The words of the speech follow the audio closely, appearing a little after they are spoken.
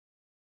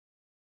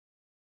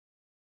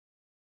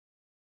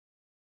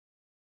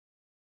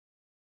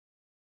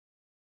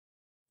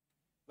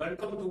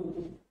Welcome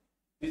to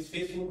this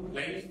Facebook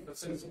live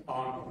session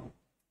on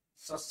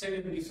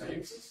sustainability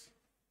sciences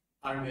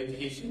and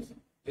education,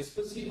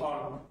 especially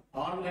on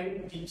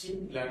online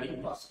teaching learning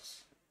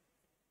process.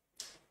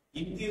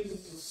 In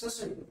this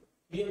session,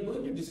 we are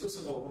going to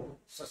discuss about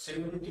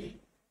sustainability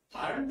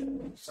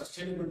and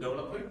sustainable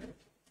development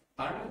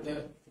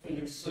and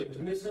its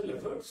international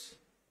efforts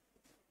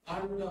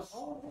and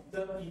how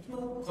the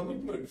IGNOU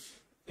commitments,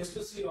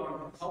 especially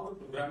on how the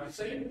program is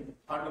design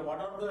and what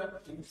are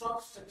the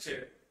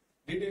infrastructure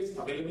details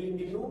available in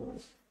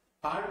IGNOU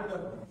and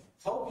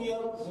how we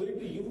are going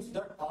to use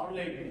that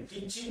online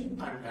teaching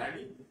and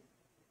learning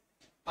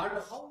and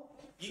how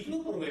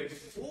IGNOU provides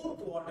 4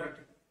 quadrant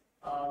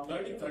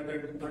learning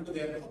content under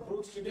their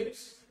approach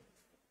details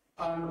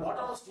and what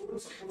are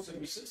student support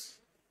services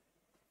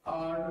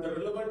and the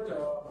relevant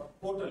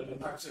portal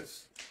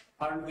access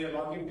and their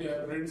login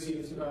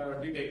credentials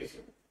details.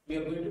 We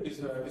are going to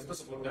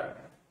discuss about that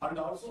and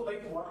also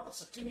like what are the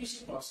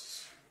certification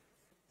process.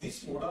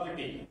 This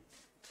modality,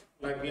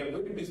 like we are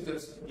going to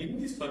discuss in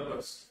this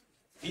purpose,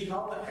 we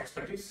have the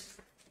expertise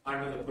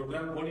and the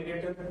program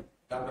coordinator,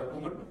 Dr.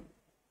 Kumar,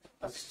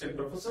 assistant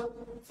professor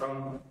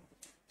from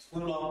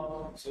School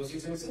of Social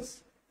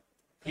Sciences.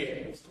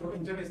 Here,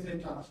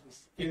 interdisciplinary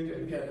classes.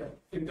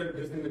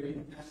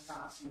 Interdisciplinary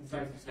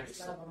sciences.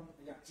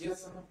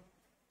 Yes, sir.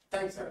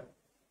 Thanks, sir.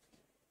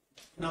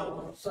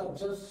 Now, sir,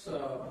 just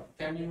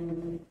can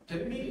you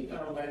tell me,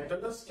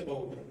 tell us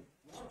about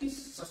what is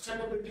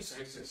sustainability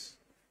sciences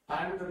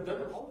and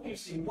then how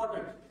it's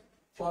important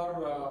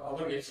for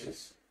our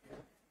nations?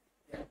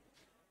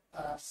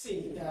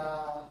 See,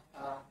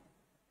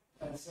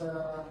 as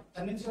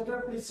an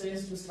introductor, please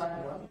change to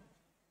slide 1.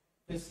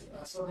 Please,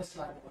 sorry,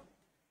 slide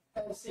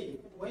 1. See,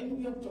 when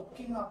we are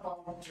talking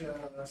about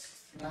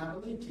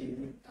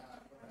sustainability, I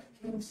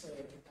can say,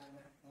 and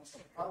most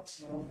of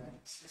us know that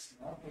it's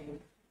not a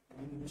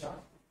new job.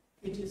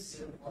 It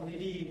is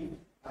already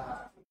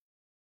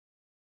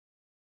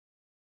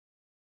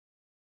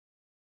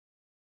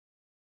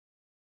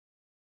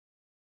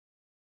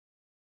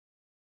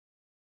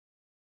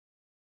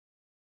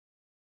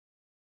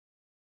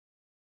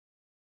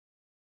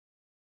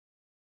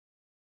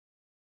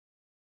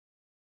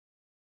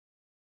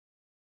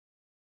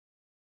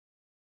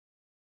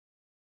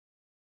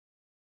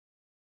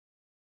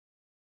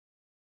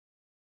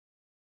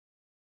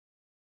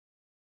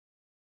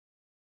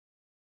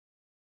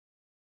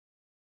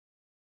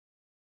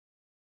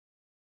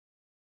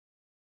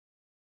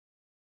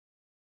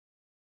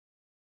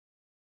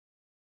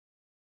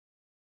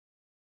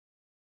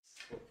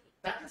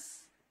that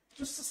is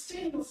to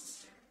sustain your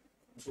system.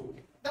 True.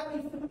 Then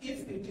if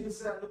it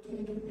is looking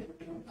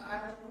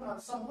into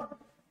somewhat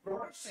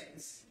broader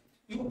sense,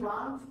 you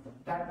plan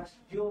that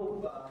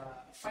your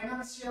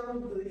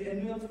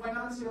annual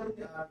financial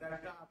data,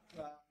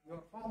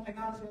 your home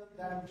financial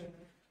that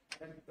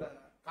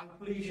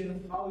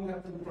calculation, how you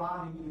have to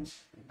plan it,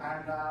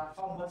 and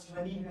how much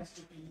money has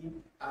to be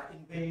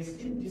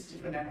invested in these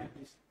different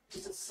activities.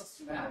 It's a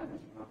sustainability.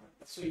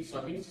 So it's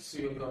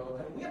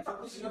we are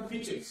focusing on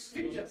features.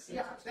 Features,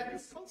 yeah, that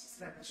is called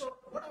sustainability. So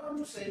what I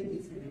want to say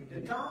is the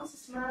term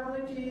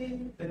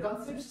sustainability, the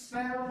concept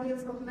sustainability and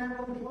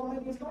sustainable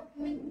development is not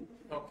new.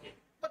 Okay.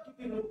 But if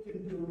you look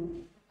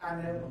into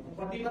and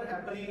whatever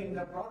happening in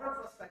the broader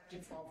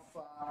perspective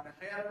of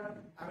higher,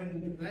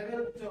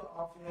 level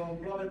of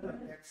global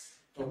context,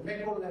 to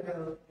macro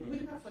level, we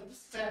have to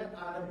understand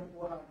that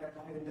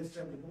the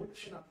industrial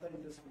revolution after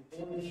industrial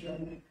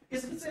revolution,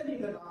 especially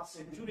in the last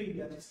century,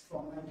 that is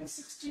from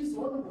 1960s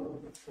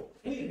onward,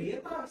 we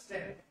realized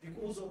that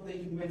because of the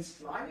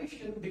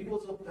industrialization,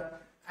 because of the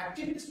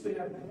activities we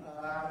have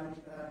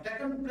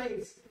taken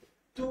place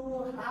to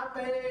have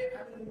a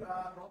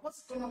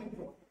robust economic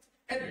growth.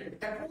 And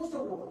across the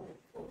world,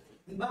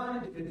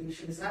 environmental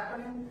degradation is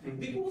happening.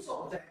 Because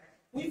of that,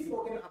 we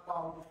forget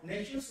about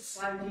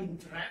nation-society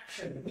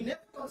interaction. We never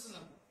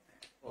concern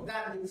about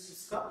that. That is to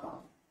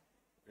stop.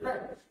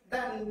 Right.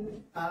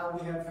 Then we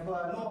have know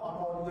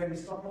about when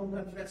Stockholm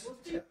Conference was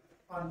there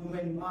on human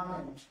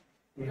environment.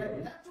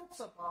 Right. That talks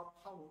about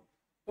how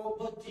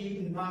poverty,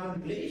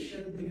 environment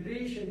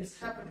degradation is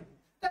happening.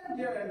 Then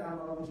there are a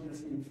lot of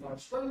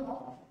influence going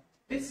on.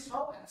 This is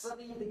how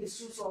actually the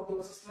issues of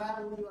your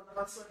sustainability are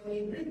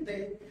concerning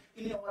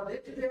in our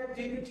day-to-day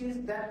activities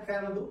that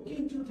can look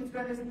into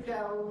different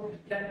scale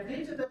that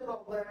created the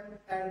problem,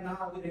 and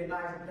now we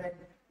realize that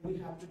we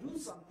have to do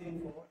something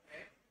for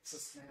a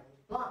sustainable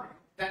planning.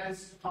 That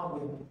is how we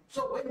do.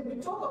 So when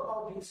we talk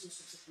about the issues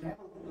of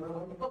sustainable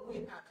development, we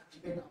have to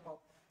debate about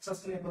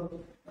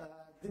sustainable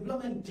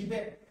development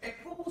debate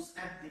across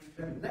at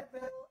different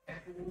level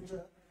across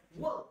the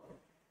world.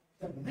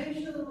 The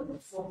major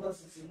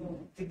focus is,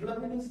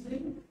 development is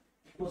linked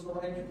because of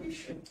our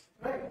education,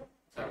 right?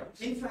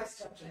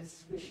 Infrastructure and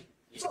education.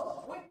 So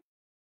when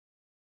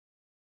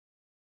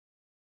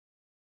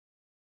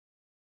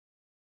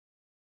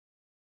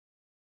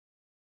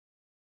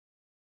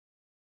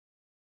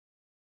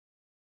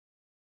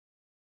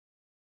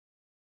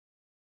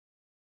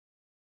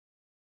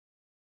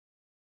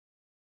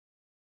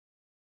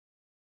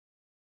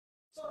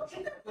So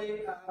in that way,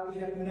 we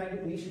have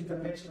United Nations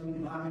Convention on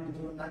Environment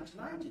in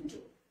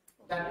 1992.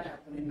 That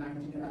happened in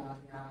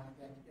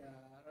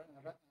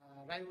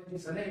Rio de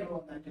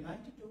Janeiro,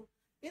 1992.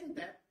 In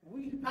that,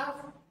 we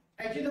have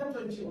Agenda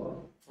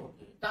 21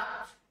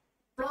 that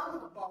plan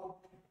about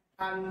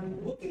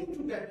and working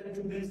together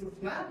to bring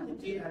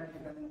sustainability at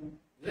different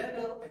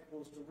level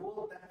across the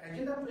world. That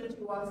Agenda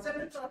 21,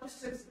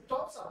 736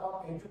 talks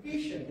about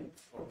education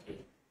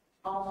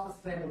of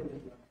sustainable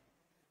development.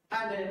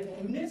 And then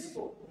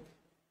UNESCO,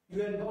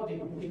 UN body,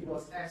 it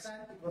was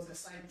assigned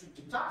to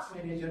the task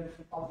manager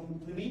of the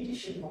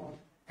implementation of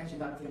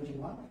Agenda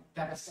 21,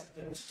 that is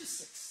Sector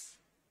 56.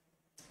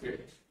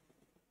 Great.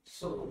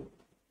 So,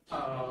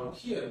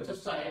 here,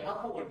 just I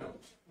have one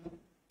doubt.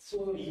 So,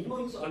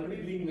 IGNOU is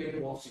already doing very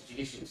vast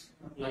educations.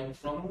 Like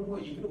from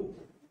IGNOU,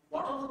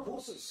 what are the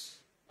courses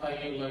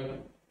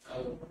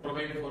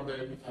provided for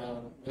the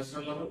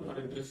national level or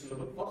international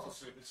level for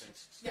sustainable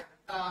sciences? Yeah,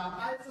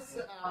 I just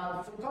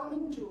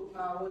coming to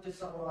what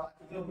is our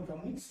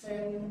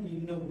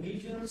commitment,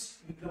 visions,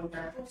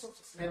 approach of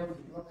sustainable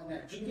development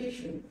and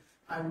education.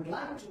 I would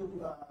like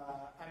to,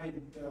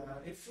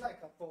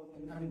 reflect upon,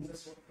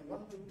 just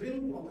want to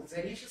build on the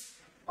genesis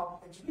of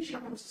education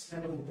for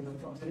sustainable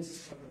development from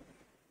Genesis.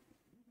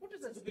 What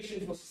is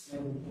education for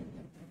sustainable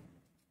development?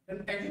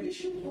 And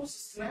education for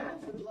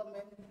sustainable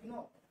development,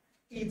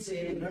 it's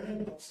a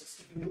learning process.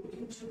 If you look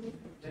into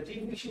the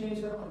definition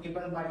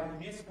given by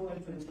UNESCO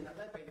in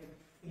 2011,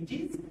 it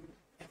is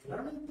a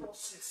learning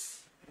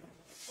process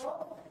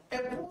or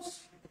approach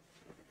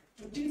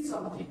to teach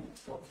something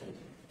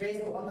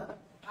based on the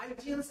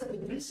ideas and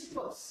the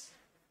principles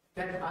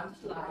that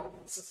underlie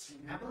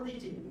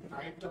sustainability. I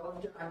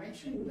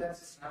mentioned that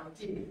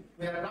sustainability,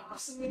 where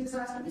practicing it has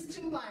to be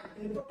streamlined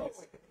in a proper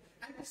way.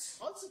 And it's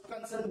also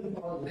concerned with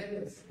all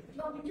levels.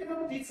 Now, we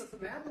cannot teach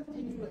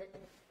sustainability to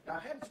a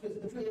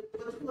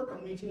particular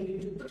community,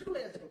 into a particular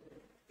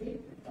age.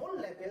 All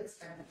levels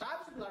and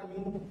types of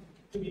learning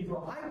to be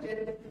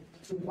provided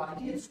through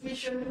quality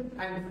education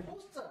and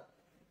foster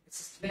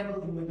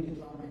sustainable human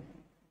development.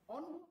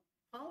 On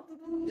how to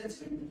do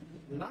this,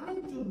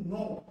 learning to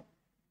know,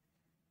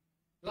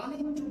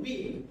 learning to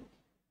be,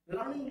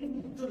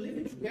 learning to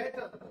live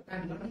together,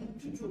 and learning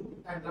to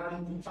do, and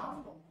learning to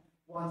transform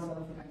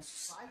oneself and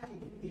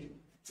society.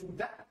 To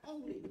that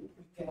only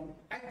we can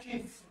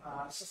achieve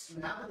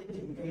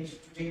sustainability. Because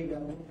today we are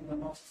talking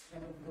about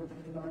sustainable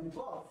development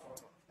goal for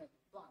the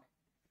planet.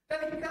 Then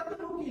if you have a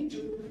look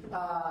into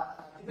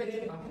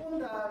depending upon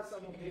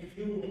some of the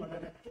view on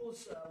an approach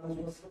which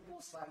was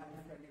proposed by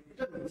different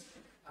determinants,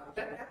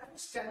 that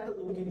approach can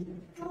look into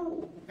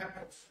two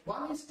approaches.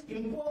 One is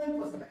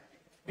employment perspective.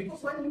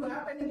 Because when you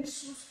have any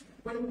issues,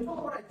 when you talk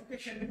about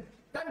education,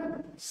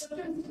 then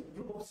certain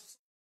groups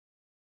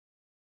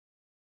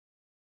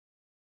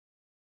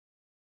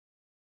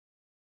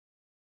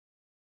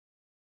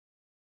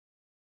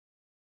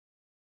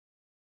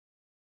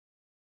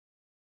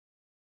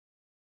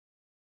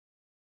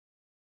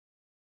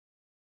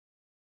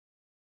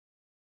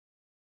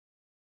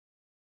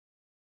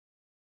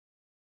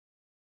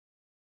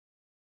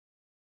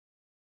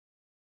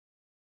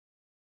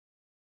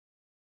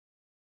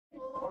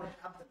or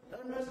have the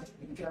learners to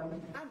become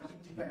an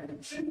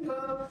independent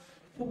thinker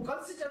who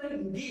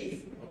considering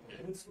these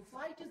with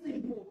society's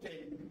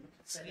important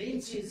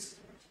challenges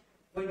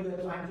when we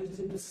are trying to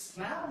see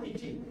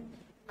sustainability,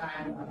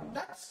 and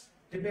that's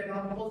depend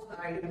on both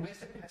sides.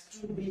 Has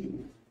to be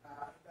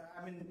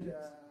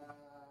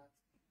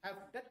have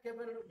that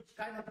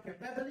kind of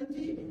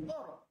capability,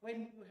 or when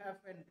you have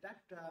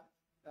that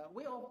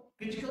way of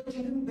critical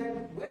thinking,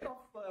 that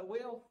way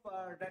of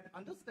that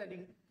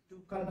understanding to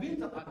convince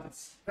the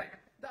others. Right.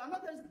 The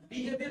another is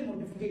behavior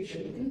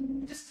modification.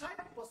 In this type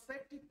of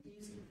perspective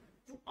is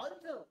to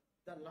alter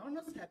the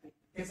learner's habit.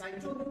 As I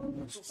told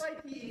you,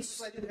 society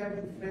have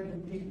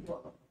different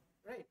people,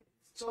 right?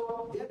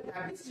 So their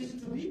habits need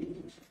to be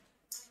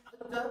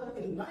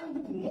in line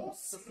with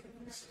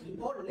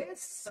more or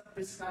less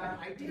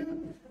prescribed ideal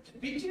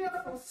criteria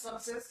for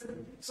success.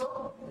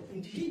 So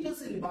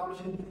indicators in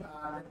evaluation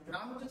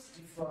parameters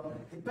differ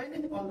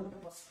depending on the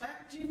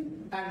perspective,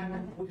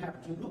 and we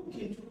have to look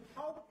into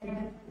how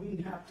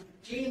we have to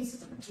change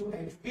through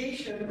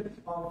education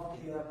of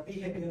their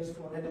behaviors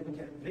so that we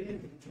can bring it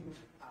into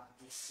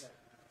this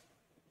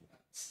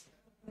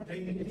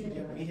bring it into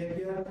their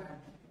behavior, and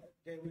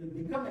they will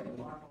become a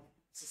part of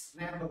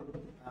sustainable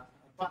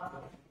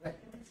right.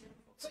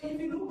 So if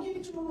you look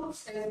into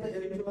as the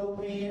about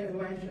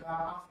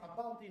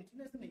the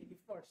international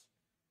efforts,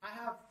 I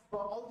have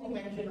already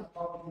mentioned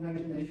about the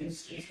United Nations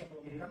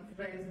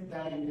conference,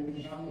 that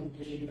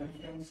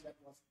conference that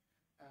was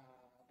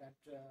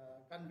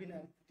convened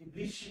at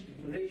Tbilisi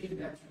Declaration,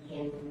 that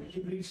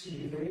Tbilisi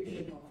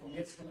Declaration of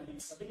UNESCO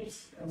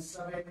and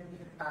survey,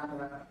 and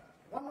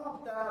one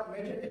of the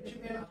major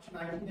achievements of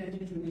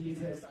 1992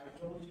 is, as I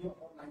told you,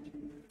 about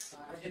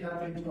Agenda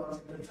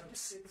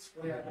 2136,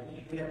 where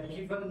we have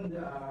given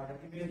the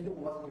image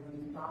was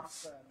given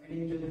tasks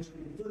managers to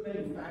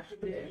implement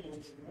effectively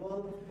across the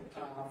world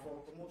for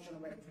promotion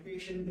of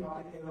education,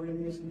 public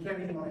awareness, and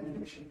training on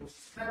education for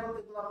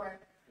sustainable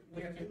development.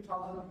 We have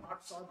 2,000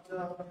 arts out.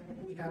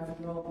 We have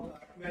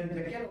when the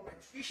decade of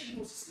education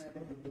for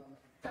sustainable development.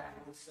 That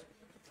was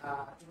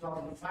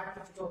 2005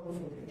 to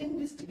 2004. In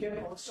this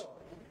decade also,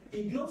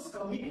 IGNOU's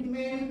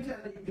commitment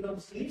and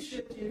IGNOU's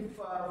initiative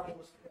for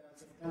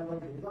sustainable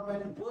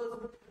development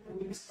was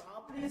to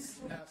establish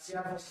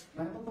CR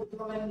sustainable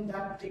development in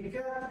that decade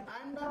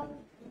and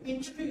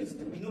introduced,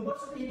 the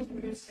university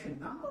introduced a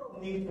number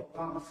of new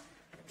programs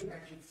to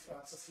achieve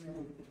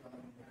sustainable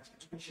development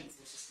education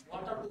for sustainable.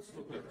 What are those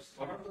programs?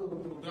 What are the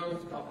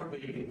programs offered by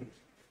IGNOU?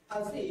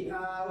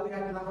 We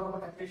had a number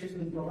of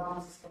application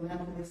programs,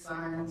 sustainability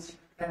science,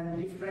 and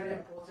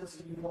different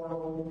approaches we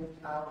follow.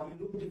 We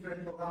look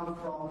different programs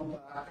from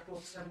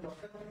ecosystem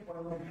perspective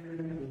point of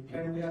view,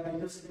 and we have a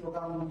university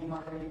program on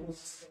demand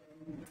ecosystem,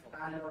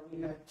 and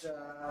we had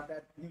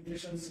that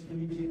nutrition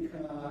security,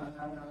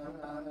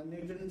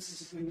 nutrition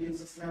security and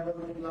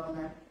sustainable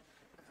development,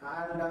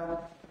 and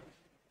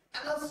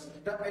as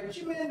the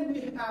achievement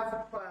we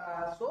have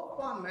so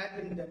far met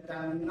in that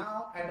time,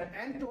 now at the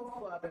end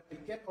of the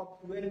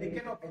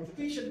decade of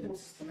education for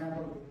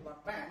sustainable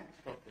development,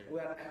 we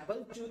are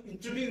able to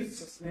introduce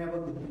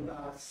sustainable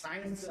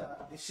science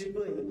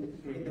discipline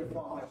in the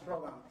form of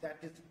program that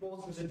is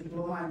post-graduate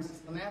diploma in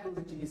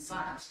sustainability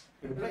science.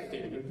 Right?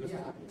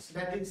 Yeah,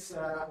 that is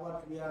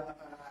what we are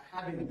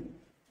having.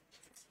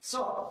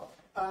 So,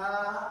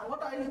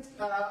 what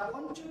I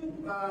want to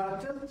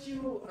tell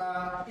you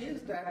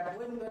is that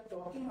when we are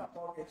talking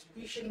about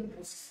education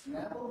for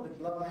sustainable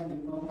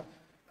development,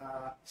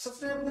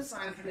 sustainable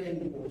science is very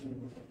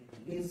important.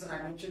 Is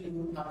actually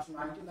up to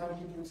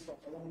 1992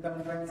 Stockholm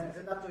Conference,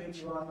 Agenda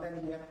 21,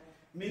 then we have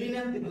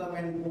Millennium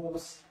Development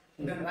Goals,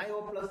 then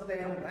Rio Plus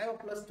 10, Rio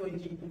Plus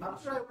 20,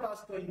 up to Rio Plus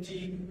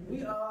 20,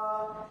 we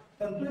are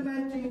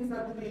implementing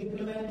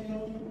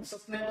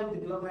sustainable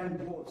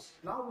development goals.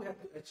 Now we have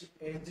to achieve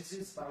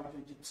SDGs by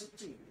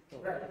 2030,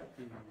 right?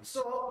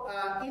 So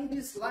in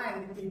this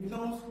line,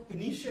 IGNOU's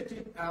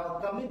initiative,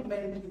 our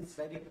commitment is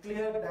very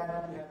clear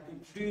that we have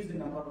introduced a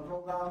number of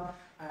programs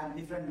and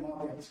different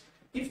models.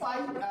 If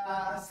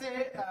I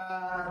say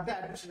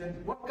that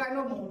what kind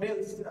of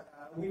models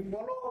we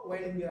follow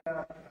when we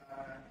are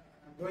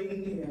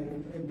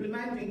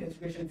implementing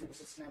education for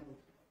sustainable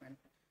development.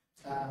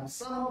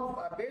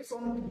 Based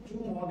on two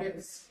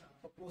models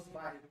proposed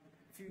by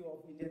a few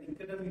of Indian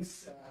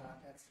academics,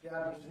 as they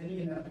are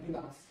usually in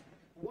class.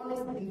 One is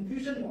the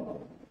infusion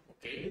model.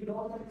 Okay. You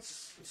know that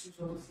issues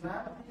of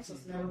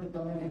sustainable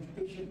development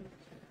education.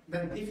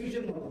 Then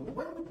diffusion model.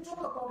 When we talk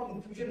about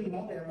infusion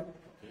model,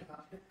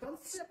 the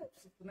concept of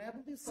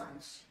sustainability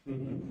science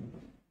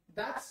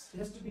that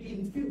has to be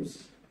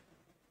infused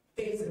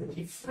is a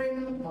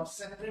different or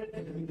separate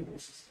academic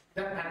courses.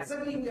 That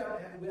exactly we are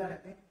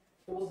having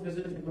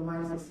post-graduate diploma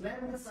in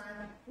sustainability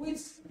science, which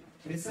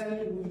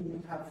recently we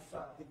have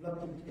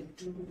developed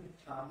into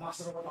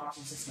Master of Arts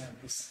in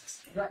Sustainability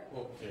Science. Right.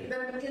 Okay.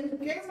 Then in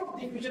case of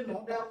diffusion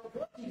model,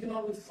 what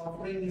IGNOU is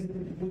offering is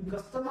with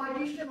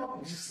customization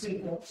of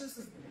existing courses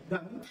is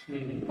done,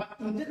 but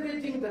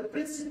integrating the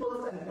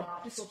principles and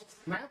practice of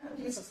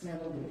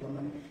sustainable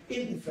development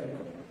in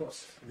different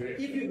courses. Great.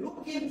 If you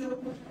look into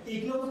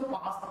IGNOU's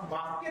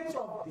baskets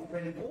of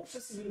different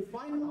courses, you will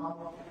find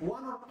out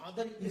one or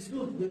other issues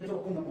we're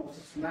talking about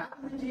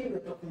sustainability, we're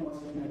talking about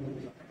sustainable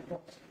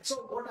development. So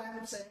what I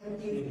am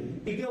saying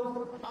is,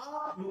 IGNOU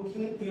are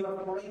looking, you are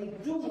following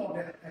two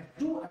models and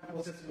two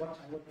approaches. What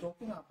I was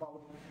talking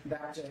about,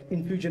 that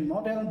infusion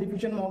model and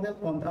diffusion model.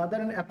 On the other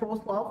hand,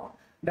 approach of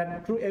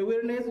that through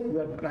awareness, we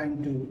are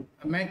trying to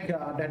make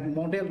that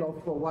model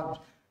of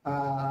what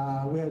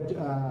we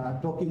are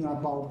talking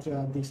about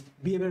this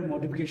behavior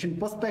modification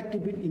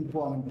perspective with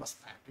empowerment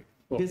perspective.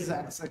 Okay. This is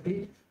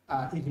exactly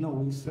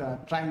IGNOU is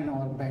trying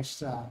our best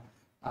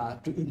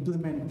to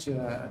implement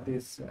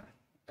this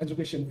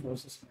education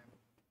process.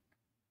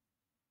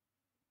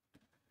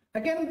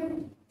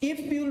 Again,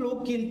 if you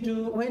look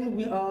into when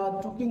we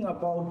are talking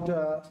about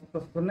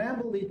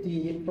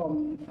sustainability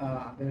from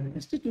the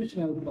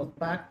institutional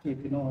perspective,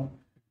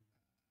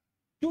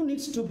 two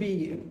needs to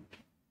be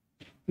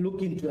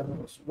looked into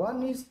approach.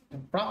 One is the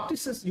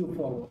practices you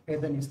follow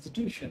as an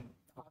institution.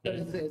 Other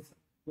is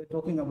we're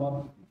talking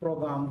about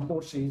program,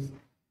 courses,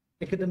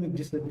 academic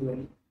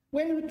discipline.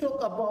 When we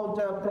talk about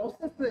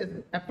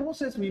processes,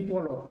 approaches we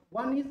follow,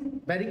 one is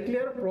very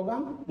clear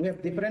program. We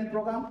have different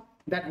programs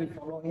that we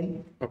follow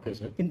in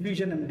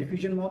infusion and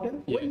diffusion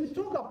model. Yes. When we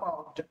talk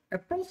about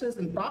approaches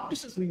and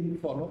practices we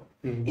follow,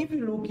 if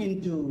you look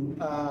into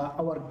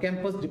our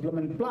campus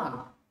development plan,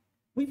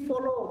 we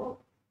follow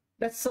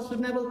that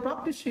sustainable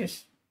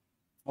practices.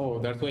 Oh,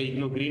 that's why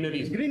IGNOU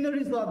greeneries.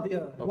 Greeneries are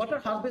there. Okay. Water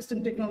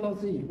harvesting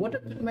technology, water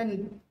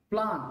treatment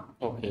plan.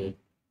 Okay.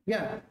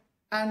 Yeah.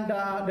 And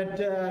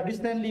that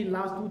recently,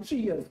 last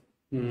 2-3 years,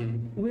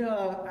 We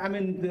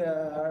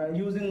are,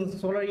 using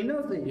solar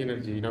energy.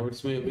 Energy. Now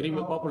it's very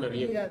popular.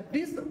 Yes. Yeah,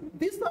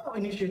 this is our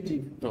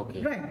initiative.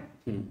 Okay. Right.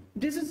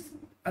 This is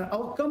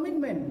our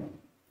commitment.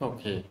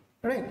 Okay.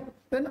 Right.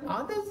 Then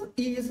others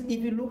is,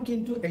 if you look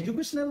into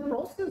educational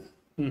process,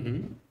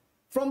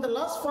 from the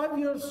last 5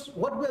 years,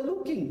 what we are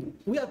looking,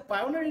 we are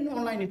pioneering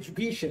online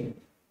education.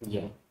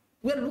 Yeah.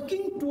 We are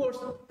looking towards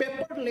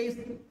paperless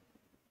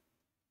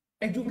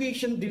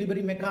education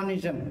delivery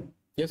mechanism.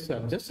 Yes,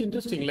 sir. Just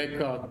interesting. Like,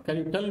 can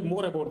you tell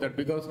more about that?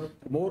 Because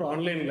more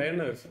online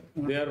learners,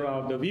 they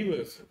are the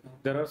viewers.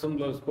 There are some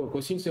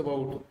questions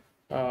about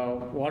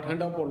what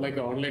kind of like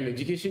online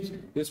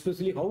education,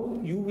 especially how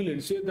you will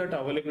ensure that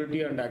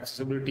availability and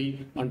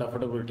accessibility and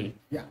affordability.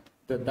 Yeah.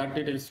 That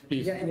details,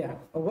 please. Yeah.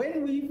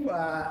 When we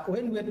are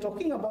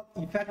talking about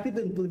effective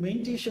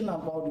implementation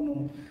about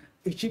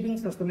achieving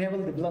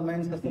sustainable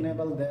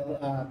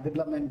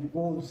development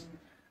goals.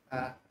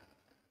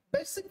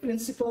 Basic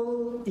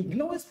principle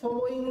IGNOU is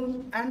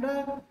following, and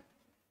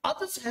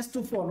others has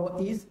to follow.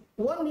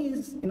 One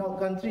is in our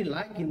country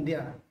like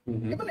India,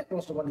 even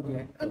across the world,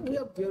 and we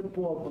are very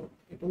poor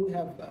people. We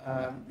have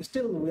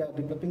still we are a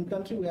developing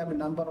country. We have a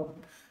number of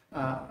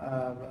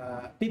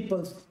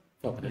peoples.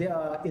 Okay. They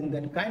are in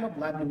that kind of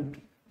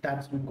livelihood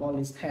that we call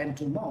is hand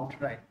to mouth,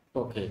 right?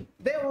 Okay.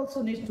 They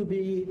also need to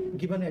be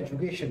given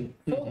education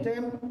for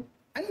them,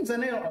 and in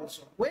general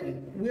also.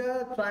 When we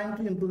are trying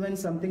to implement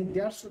something,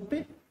 there should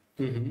be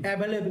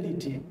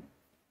availability.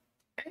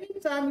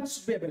 Anytime it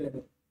should be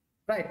available,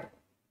 right?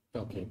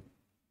 Okay.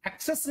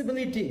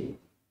 Accessibility.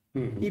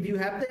 If you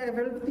have the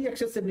availability,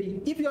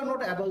 accessibility. If you are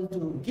not able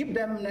to give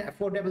them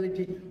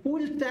affordability, who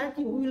will take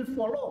you? Who will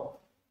follow?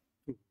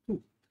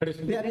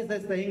 There is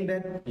a saying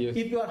that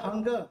if you are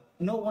hunger,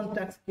 no one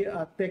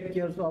take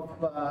care of.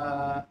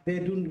 They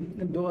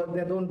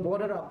don't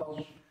bother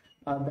about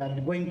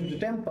that going to the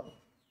temple,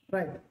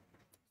 right?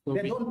 So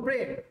they don't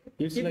pray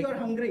if you are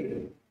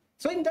hungry.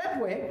 So in that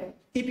way,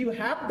 if you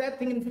have that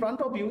thing in front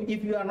of you,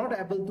 if you are not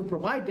able to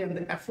provide them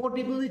the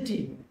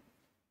affordability,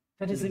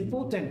 that is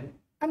important.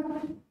 And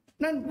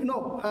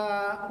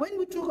when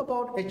we talk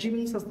about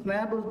achieving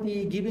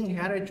sustainability, giving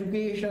higher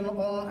education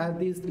on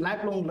this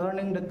lifelong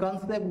learning, the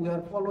concept, we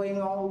are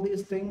following all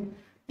these things.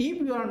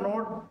 If you are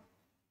not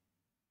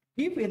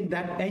given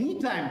that any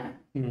time,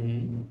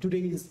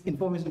 today's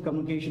information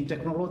communication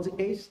technology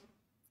age,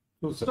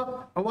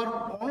 so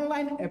our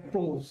online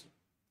approach,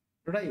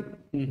 right?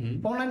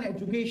 Online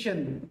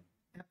education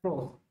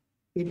approach,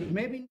 it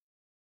may be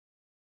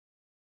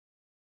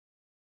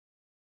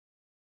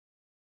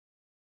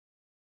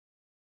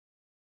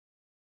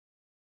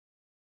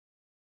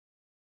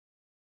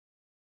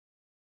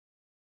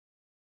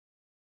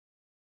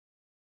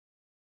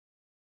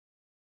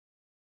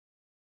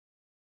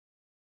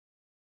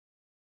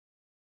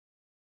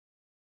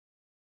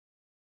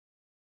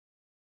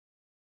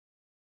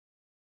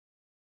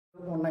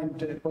online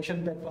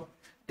question paper.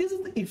 This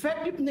is the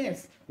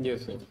effectiveness.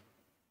 Yes, sir.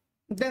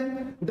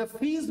 Then the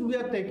fees we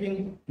are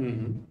taking,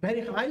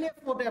 very highly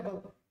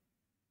affordable.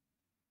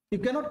 You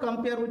cannot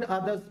compare with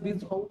others.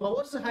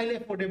 Ours is highly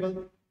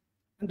affordable.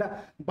 And the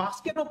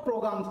basket of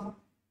programs.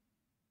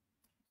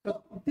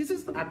 So this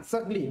is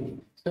exactly.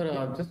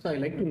 Sir, just I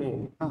like to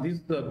know, this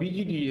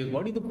BGD,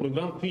 what is the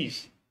program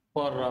fees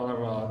for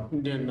our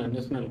Indian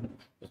national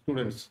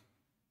students?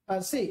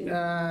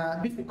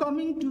 Before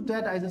coming to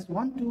that, I just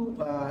want to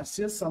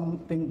share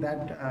something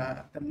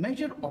that the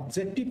major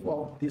objective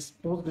of this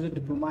postgraduate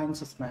diploma in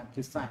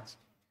sustainability science.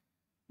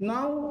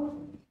 Now,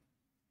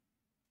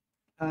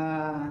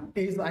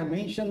 as I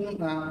mentioned,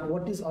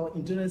 what is our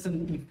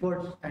international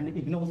efforts and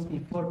IGNOU's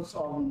efforts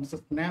on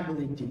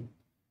sustainability.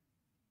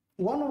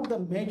 One of the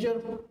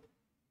major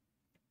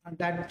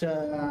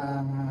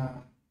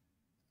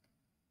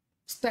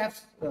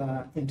steps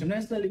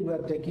internationally we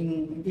are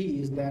taking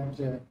is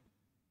that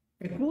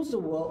across the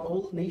world,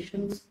 all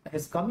nations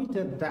has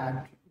committed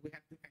that we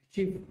have to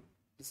achieve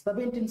the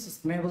 17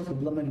 sustainable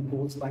development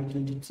goals by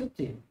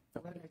 2030,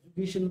 where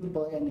education will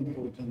play an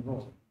important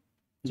role.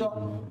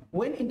 So,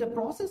 when in the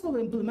process of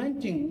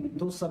implementing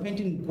those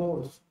 17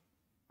 goals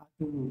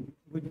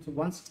with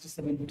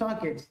 167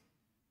 targets,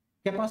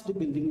 capacity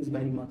building is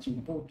very much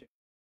important.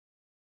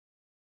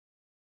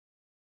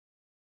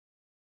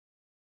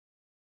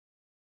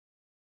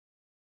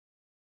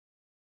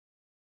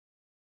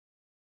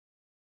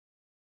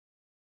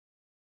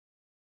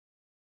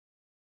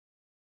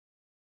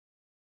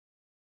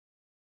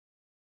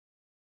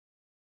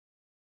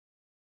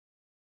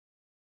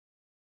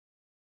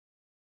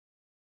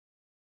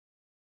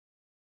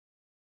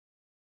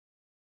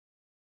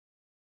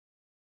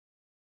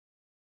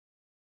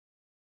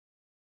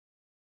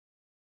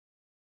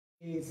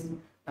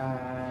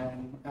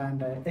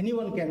 And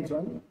anyone can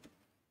join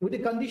with the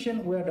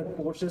condition where the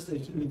courses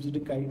eligibility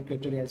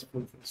criteria is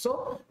fulfilled.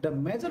 So the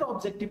major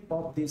objective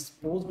of this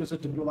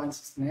postgraduate diploma in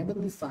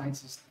sustainability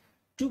science is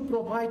to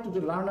provide to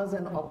the learners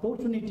an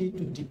opportunity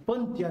to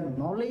deepen their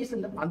knowledge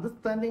and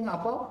understanding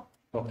about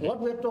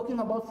what we are talking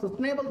about,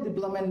 sustainable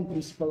development and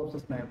principle of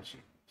sustainability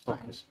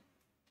science.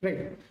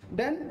 Right.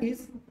 Then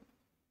is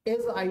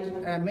as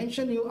I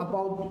mentioned you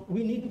about,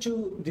 we need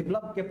to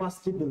develop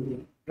capacity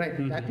building, right?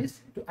 That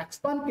is to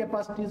expand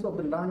capacities of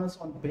the learners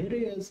on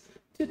various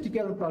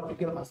theoretical and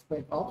practical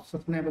aspects of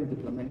sustainable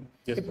development.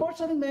 Yes, A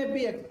person may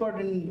be expert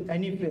in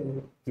any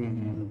field,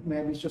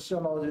 maybe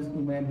sociologist,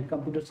 maybe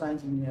computer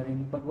science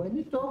engineering, but when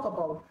we talk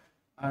about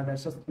the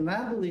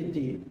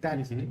sustainability, that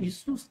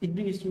issues,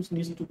 the issues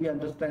needs to be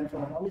understood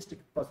from a holistic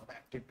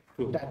perspective.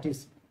 True. That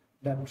is,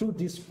 that through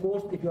this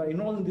course, if you are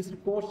enrolled in this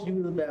course, you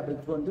will be able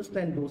to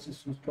understand those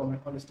issues from a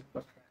holistic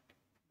perspective.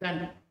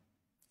 Then,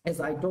 as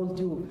I told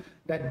you,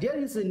 that there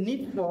is a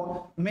need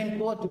for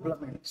manpower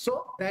development.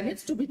 So that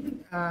needs to be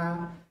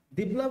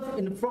developed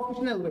in a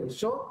professional way.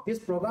 So this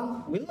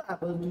program will be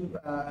able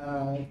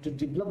to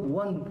develop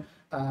one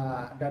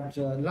that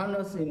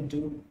learners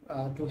into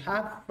to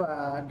have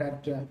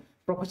that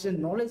professional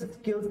knowledge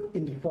skills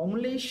in the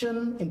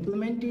formulation,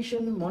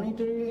 implementation,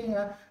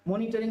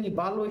 monitoring,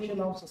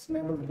 evaluation of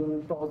sustainable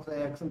development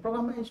projects and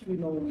programs. We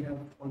know we have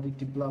already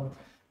developed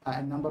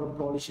a number of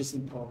policies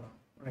in program,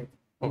 right?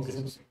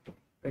 Okay.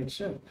 Right,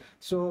 sure.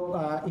 So,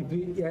 if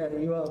we,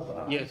 you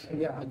are, Yes.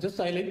 yeah. Just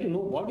I like to know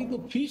what is the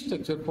fee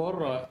structure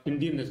for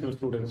Indian national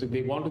students if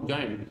they want to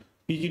join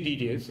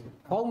PGTTS?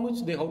 How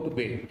much they have to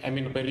pay? I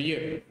mean, per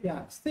year.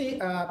 Yeah. See,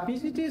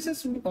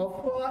 PGTS we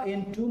offer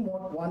in two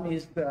modes. One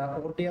is the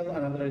ODL,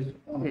 another is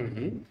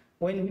online.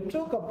 When we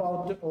talk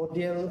about the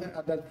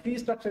ODL, the fee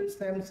structure is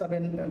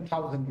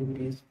 7,000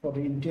 rupees for the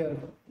entire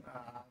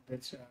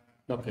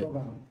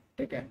program.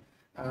 Okay.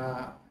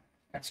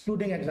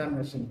 Excluding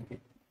examination fee.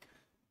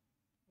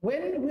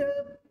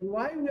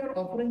 Why we are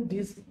offering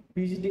these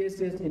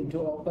PGDSs into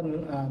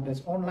open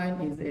this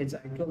online is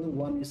I told you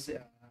one is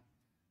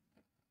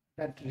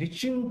that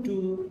reaching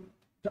to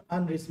the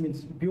unreached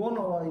means beyond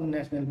our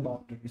national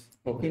boundaries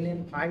in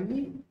a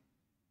highly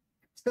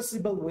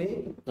accessible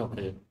way.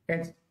 Okay.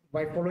 And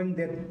by following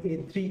that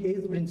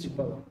 3A's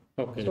principle,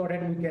 so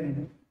that we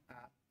can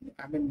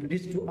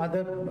reach to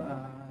other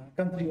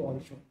country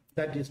also.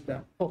 That is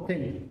the whole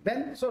thing.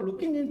 Then so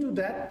looking into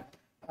that,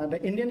 the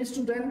Indian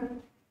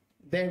student,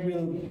 their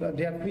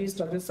fee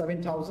structure is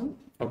 7,000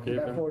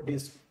 for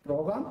this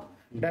program.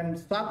 Then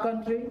sub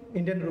country,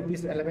 Indian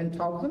rupees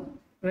 11,000,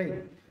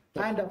 right?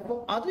 And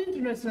for other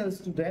international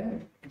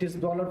students, it is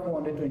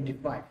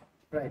 $425,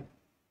 right?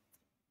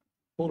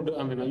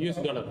 US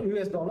dollar.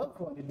 US dollar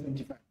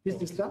 425. This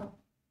is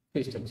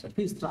the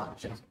fee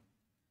structure.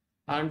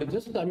 And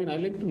just, I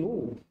like to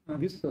know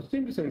this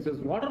sustainable sciences.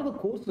 What are the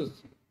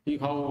courses? You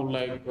have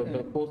like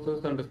the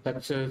courses and the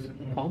structures.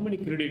 How many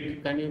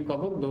credits? Can you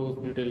cover those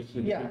details?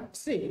 Yeah.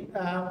 See,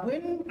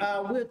 when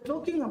we're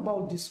talking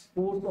about this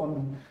course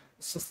on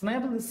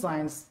sustainability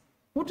science,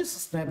 what is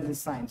sustainability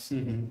science?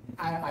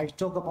 I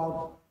talk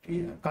about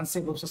the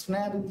concept of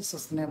sustainability,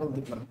 sustainable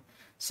development.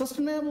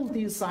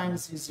 Sustainability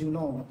science is,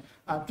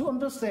 to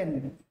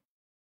understand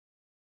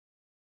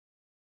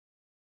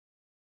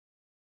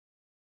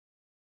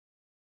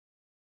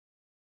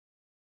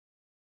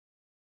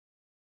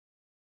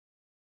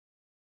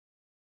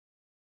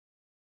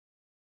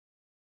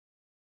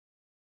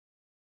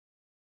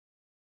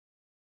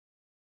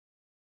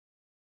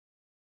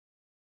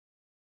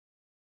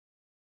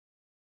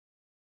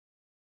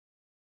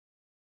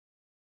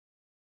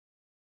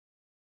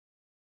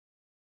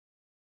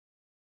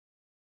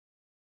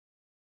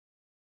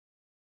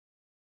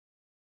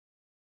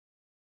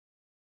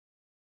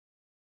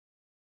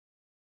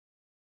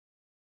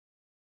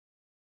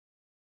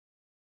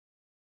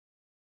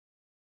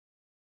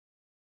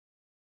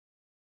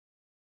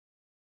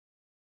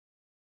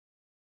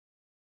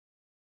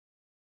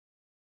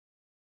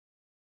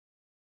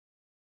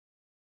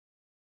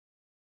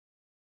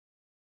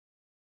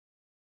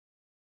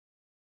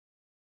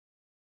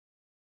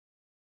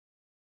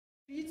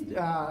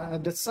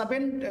the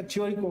seven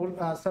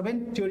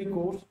theory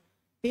course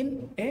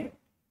in a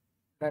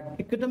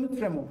academic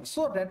framework,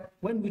 so that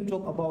when we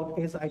talk about,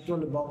 as I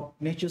told about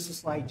nature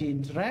society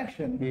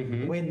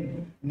interaction,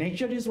 when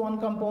nature is one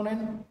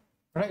component,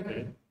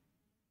 right?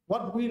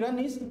 What we run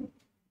is,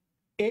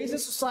 as a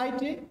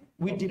society,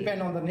 we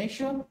depend on the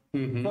nature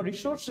for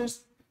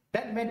resources.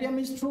 That medium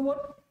is through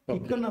what?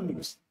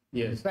 Economics.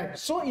 Yes. Right.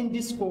 So in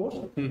this course,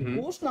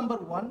 course number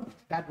 1,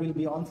 that will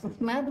be on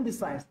sustainability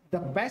science, the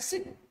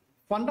basic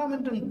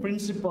fundamental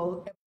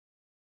principle.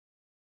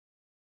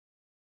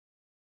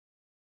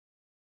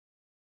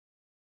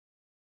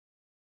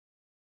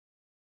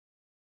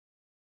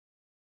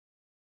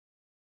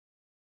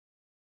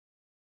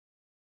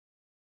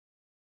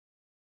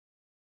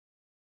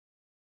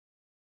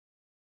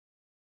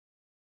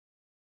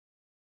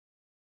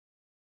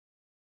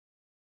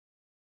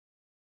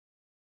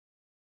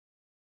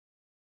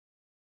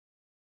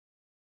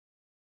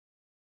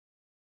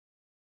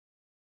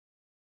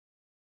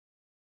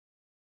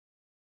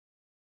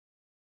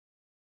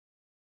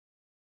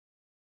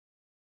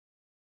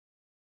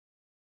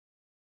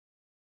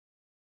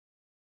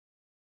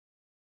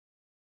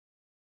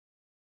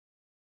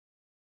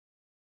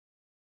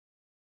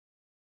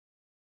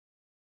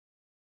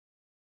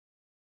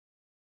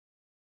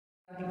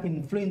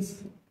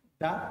 Influence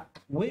the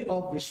way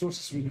of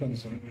resources we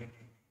consume.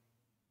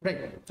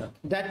 Right.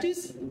 That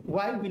is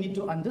why we need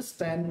to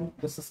understand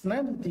the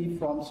sustainability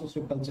from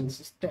socio-cultural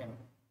system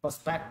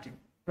perspective.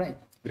 Right.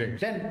 Great.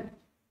 Then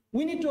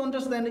we need to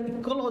understand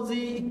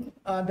ecology,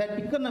 that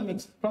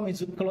economics from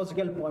its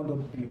ecological point of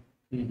view,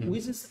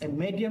 which is a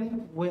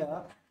medium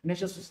where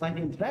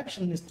nature-society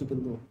interaction needs to be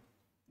looked.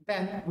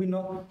 Then we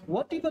know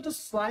whatever the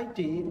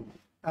society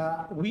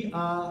we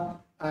are,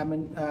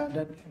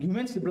 that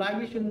human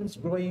civilization is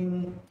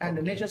growing, and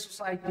the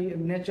nature-society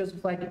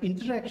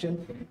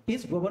interaction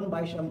is governed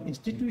by some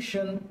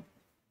institution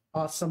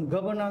or some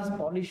governance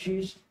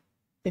policies.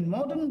 In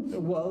modern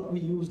world,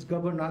 we use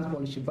governance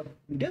policy, but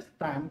this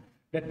time,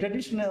 the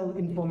traditional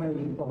informal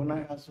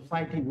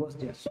society was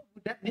there. So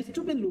that needs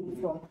to be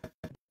looked from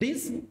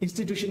this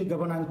institution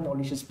governance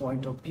policies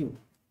point of view.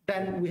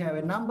 Then we have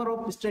a number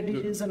of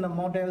strategies and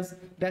models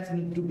that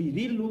need to be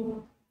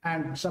relooked,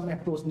 and some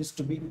approach needs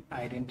to be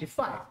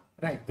identified.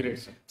 Right.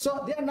 Great.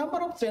 So there are a number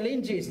of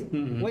challenges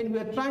when we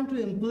are trying to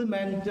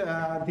implement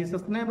the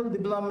sustainable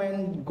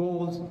development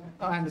goals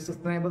and the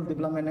sustainable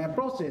development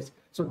approaches.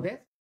 So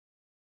that's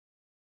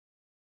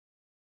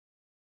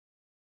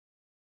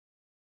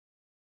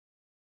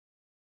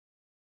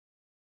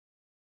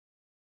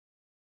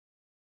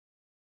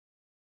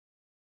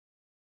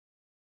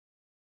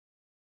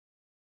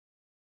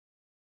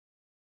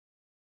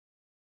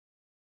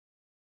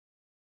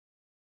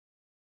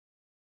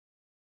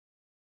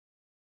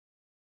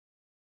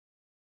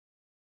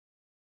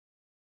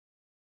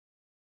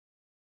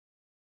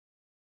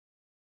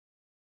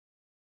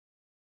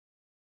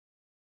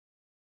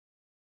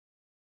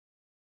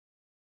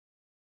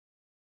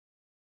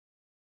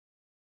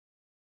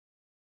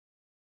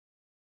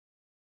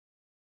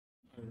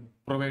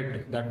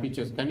Provide that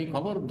features. Can you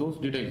cover those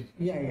details?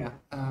 Yeah.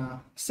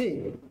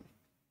 See,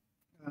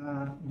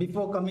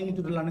 before coming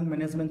into the learning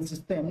management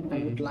system, I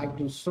would like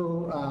to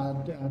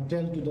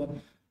tell to the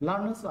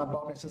learners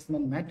about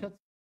assessment methods.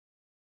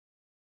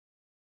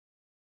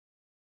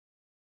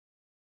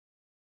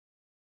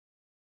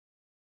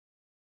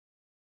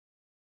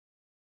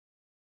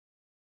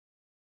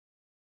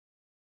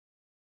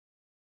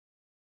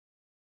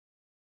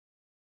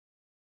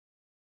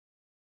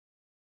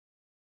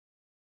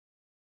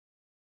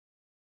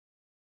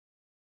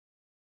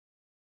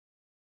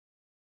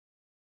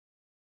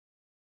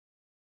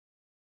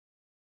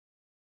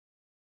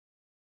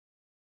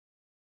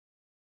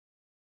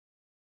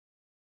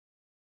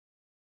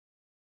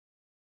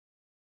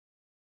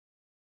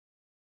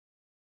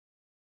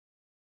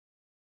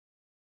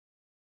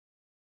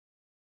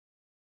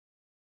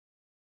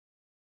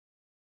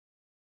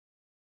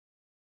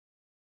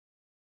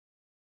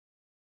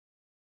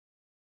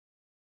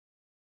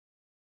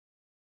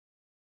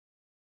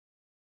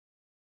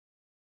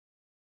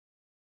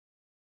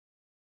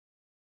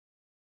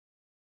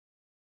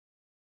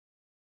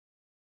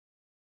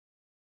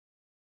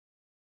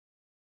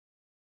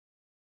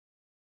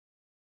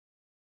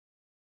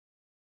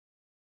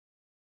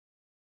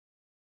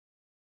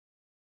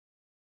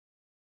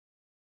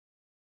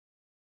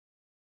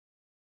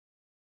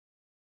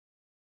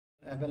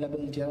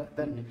 Available here,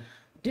 then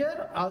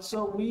there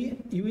also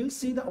you will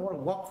see our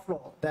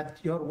workflow, that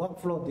your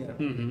workflow there.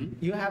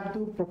 You have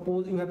to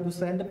propose, you have to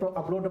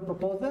upload a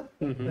proposal,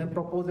 then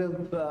proposal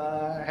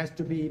has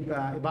to be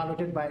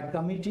evaluated by a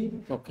committee,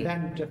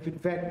 then the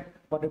feedback,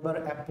 whatever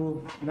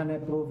approved,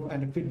 non-approved,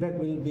 and feedback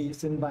will be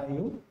sent by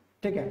you.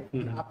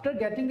 After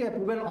getting the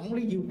approval,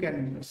 only you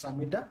can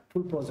submit the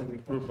full project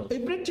report.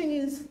 Everything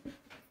is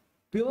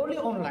purely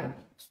online.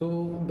 So,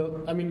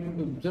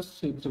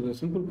 just it's a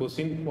simple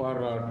question for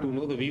to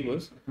know the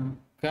viewers.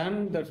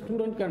 Can the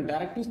student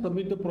directly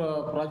submit the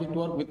project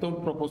work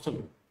without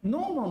proposal?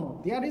 No.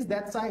 There is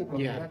that side.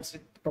 Yeah. That's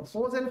it.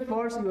 Proposal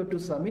first, you have to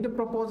submit a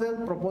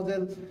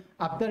proposal.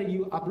 After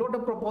you upload a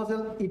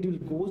proposal, it will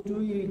go to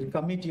the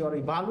committee or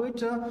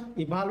evaluator.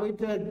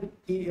 Evaluator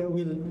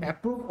will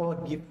approve or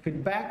give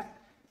feedback.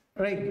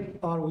 Right,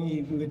 or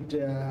we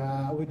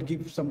would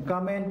give some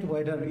comment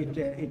whether it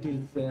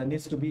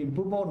needs to be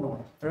improved or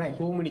not. Right.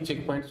 So many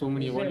checkpoints, so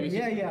many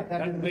evaluations. Yeah.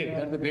 That's great.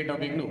 That's the great of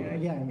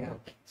IGNOU. Yeah.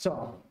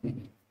 So.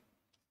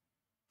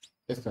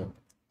 Yes, sir.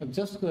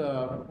 Just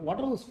what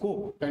are the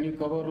scope? Can you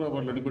cover a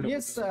little bit?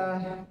 Yes,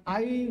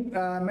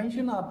 I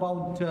mentioned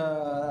about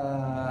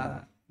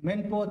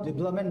manpower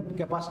development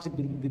capacity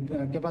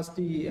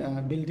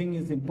building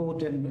is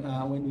important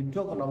when we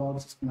talk about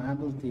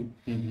sustainability,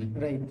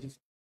 right?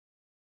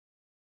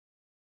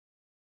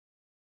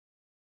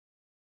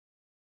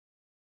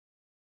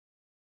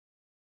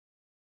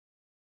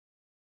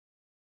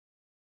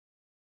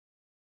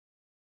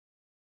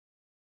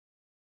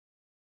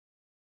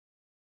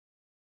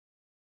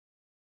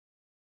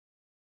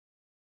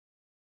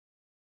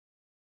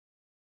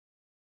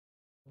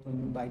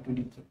 By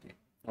 2030.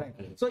 Right.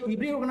 Okay. So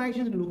every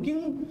organization is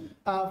looking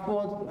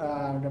for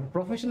the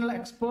professional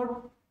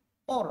expert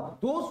or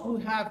those who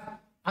have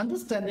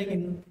understanding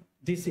in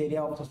this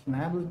area of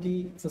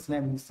sustainability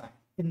science.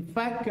 In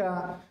fact,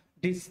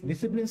 this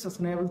discipline,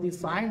 sustainability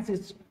science,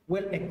 is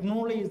well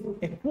acknowledged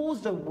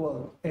across the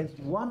world as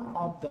one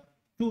of the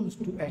tools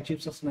to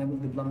achieve sustainable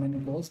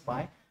development goals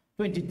by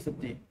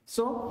 2030.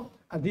 So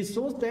this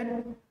shows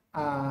that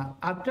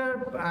after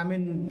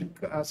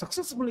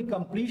successfully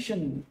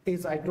completion,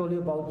 as I told you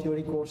about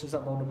theory courses,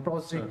 about a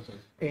project,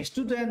 a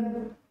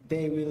student,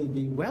 they will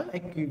be well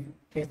equipped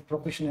as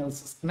professionals,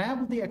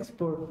 sustainability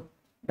expert.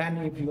 Then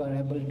if you are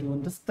able to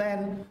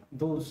understand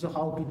those,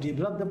 how to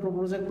develop the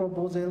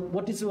proposal,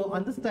 what is your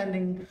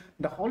understanding,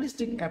 the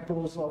holistic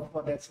approach of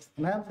that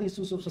sustainability,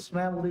 issues of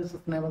sustainability,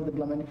 sustainable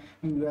development,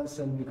 you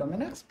yourself become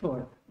an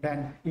expert. Then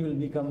you will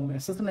become a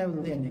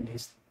sustainability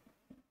analyst.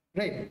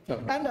 Right.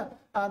 Okay. And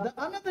the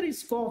another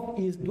scope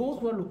is those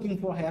who are looking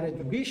for higher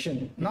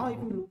education. Now, if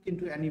you look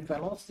into any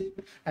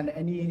fellowship and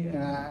any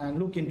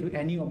look into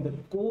any of the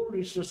core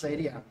research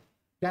area,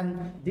 then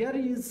there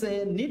is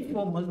a need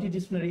for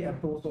multidisciplinary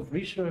approach of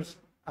research,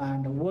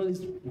 and the world is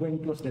going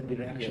towards that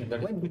direction. Yeah,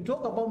 when we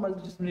talk about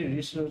multidisciplinary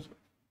research,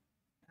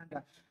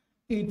 and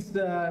it's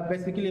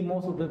basically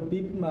most of the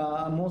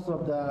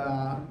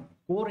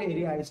core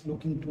area is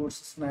looking towards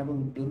sustainable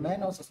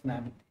development or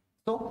sustainability.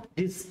 So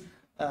this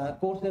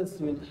courses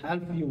will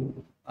help you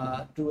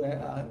to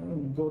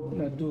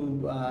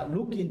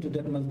look into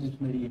that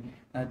multidisciplinary,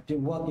 to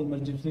work in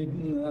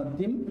multidisciplinary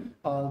team,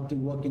 or to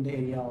work in the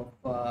area of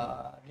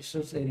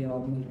research area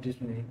of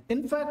multidisciplinary.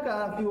 In fact,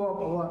 a few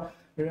of our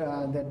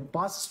that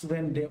past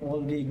students, they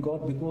already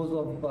got, because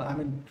of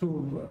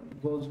through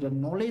because the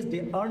knowledge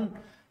they earn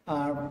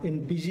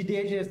in PG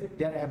days,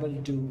 they are able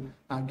to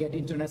get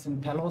international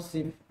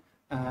fellowship.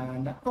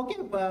 And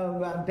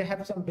they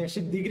have some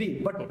basic degree,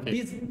 but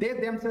they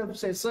themselves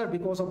say, sir,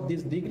 because of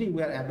this degree,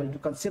 we are able to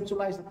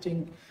conceptualize the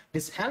thing.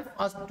 This helps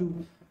us to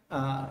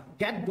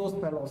get those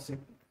fellowship.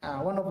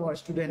 One of our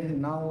students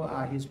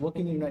now, he's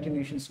working in United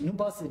Nations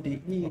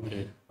University. He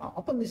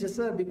openly says,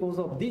 sir, because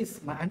of this,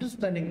 my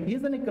understanding,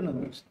 he's an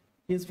economist.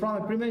 He's from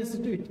a premier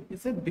institute. He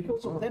said,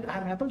 because of that,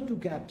 I'm able to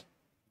get.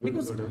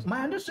 Because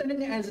my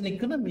understanding as an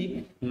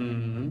economic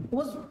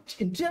was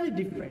entirely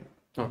different.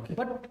 Okay.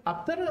 But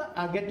after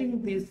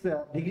getting this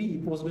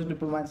degree, postgraduate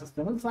diploma in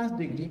sustainable science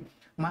degree,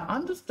 my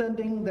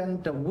understanding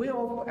then the way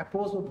of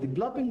approach of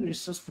developing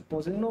research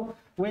proposal,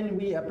 when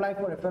we apply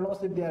for a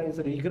fellowship, there is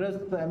a rigorous,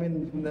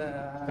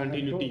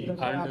 continuity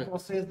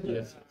process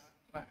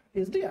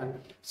is there.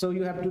 So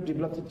you have to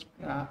develop it.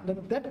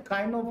 That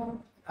kind of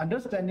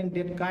understanding,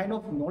 that kind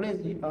of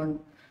knowledge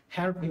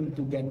help him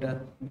to get that.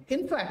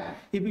 In fact,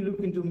 if you look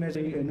into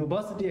major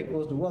university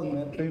across the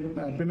world,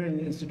 premier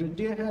institute,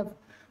 they have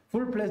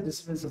full-fledged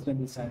discipline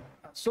sustainable science.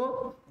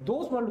 So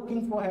those who are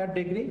looking for higher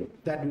degree,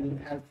 that will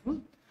be helpful.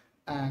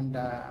 And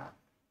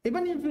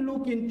even if you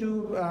look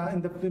into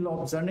in the field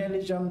of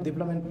journalism,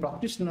 development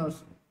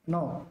practitioners,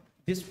 no,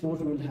 this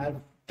course will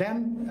help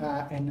them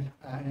and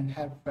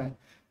have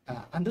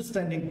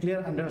understanding,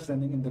 clear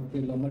understanding in the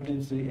field of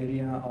multidisciplinary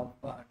area of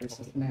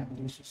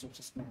sustainability, issues of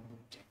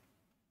sustainability.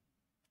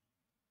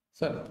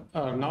 Sir,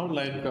 now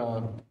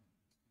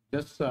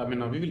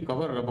we will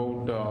cover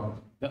about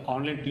the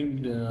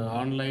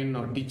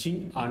online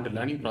teaching and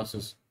learning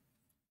process.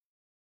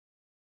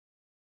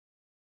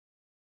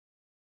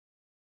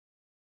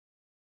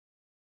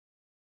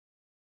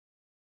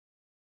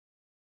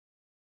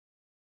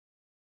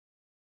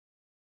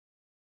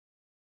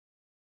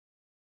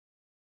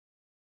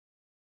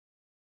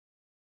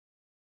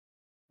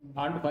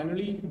 And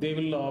finally, they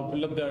will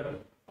fill up their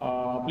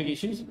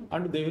applications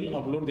and they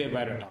will upload their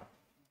biodata.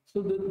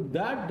 So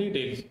that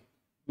details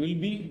will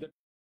be the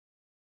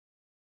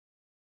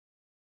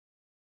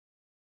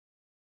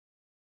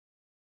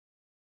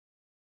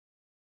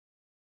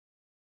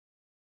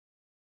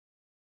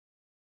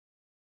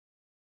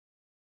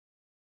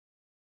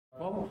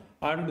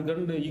and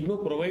then the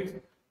IGNOU provides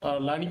a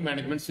learning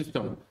management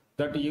system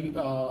that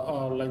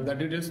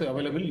that it is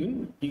available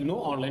in IGNOU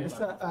online.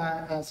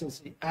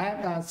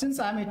 Since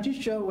I'm a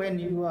teacher, when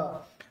you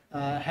are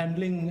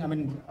handling,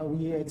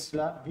 we as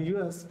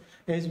viewers,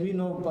 as we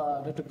know,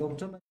 Dr.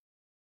 Gautam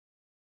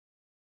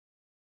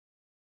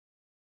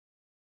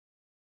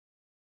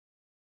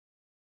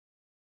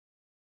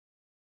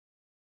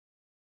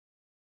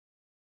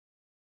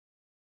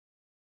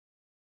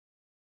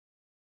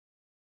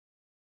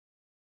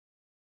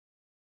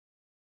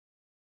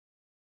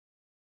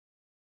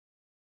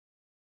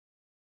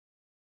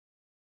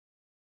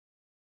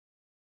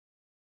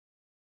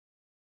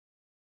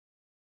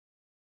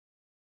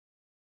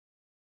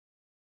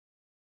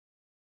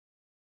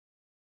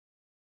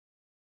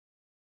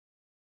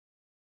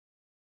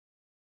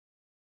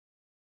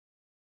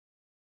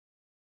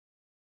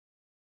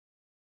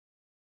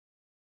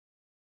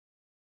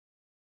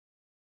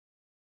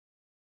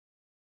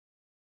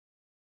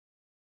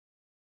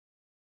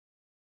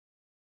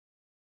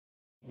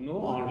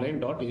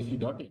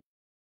IGNOUonline.ac.in.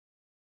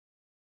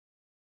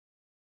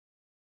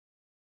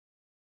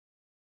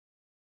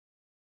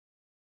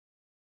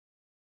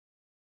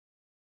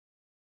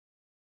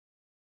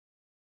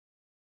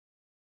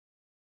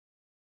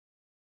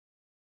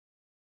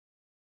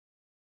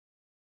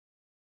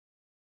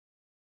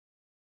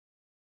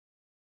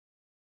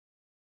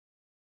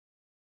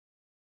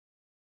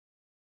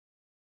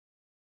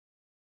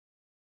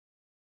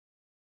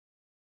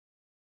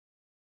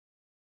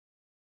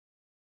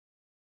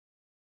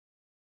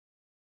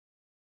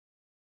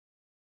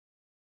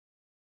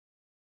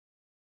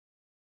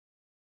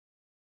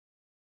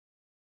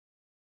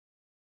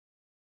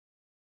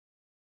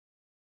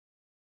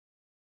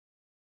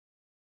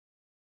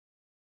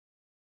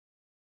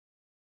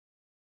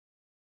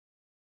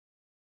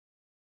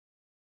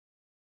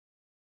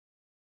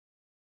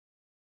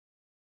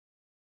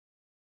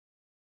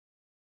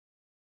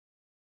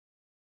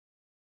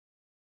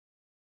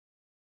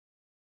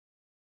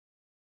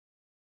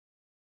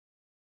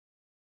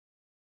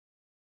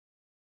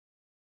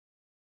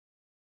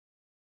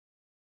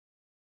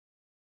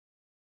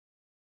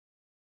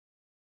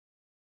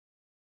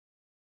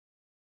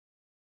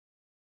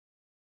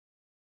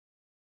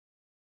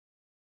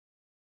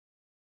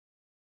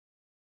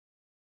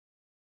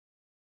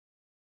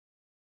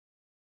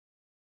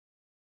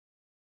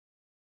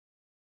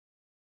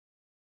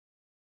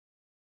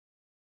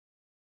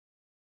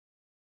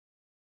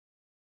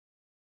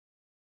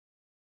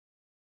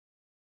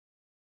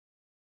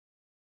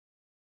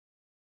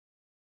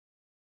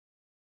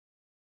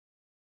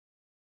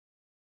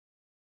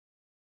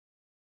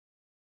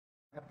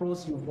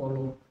 approach you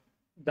follow?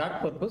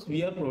 That purpose,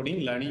 we are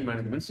providing learning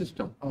management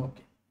system,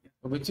 Okay.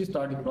 which is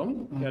starting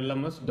from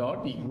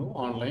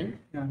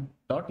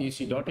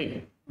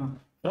lms.ignoonline.ac.in.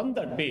 From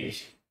that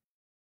page,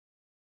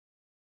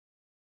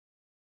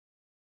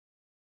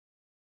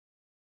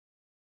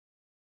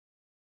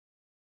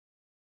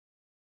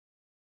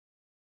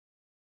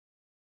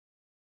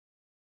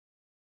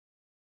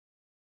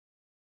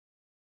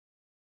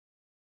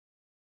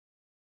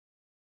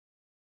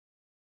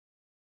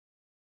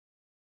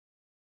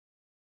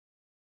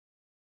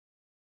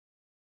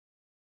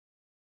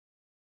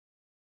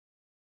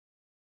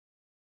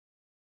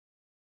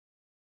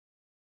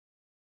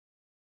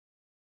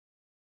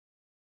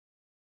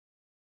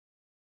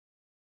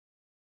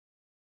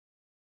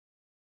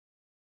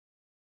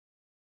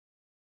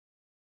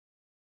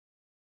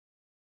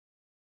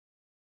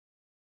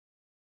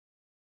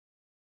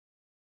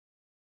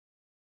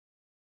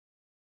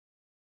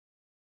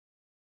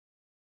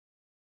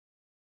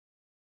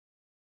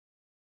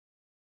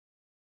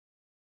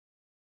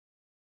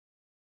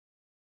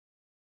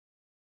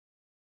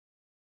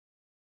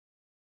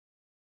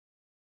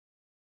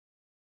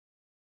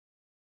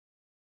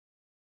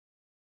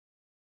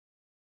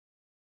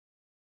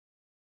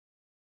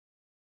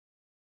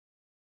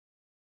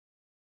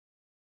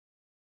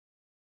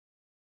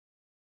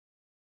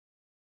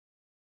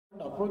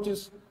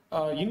 approaches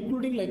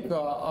including like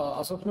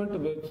assessment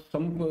with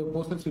some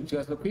courses which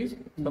has the fees,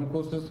 some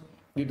courses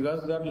it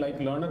has that like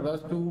learner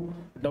has to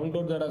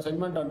download that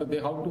assignment and they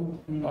have to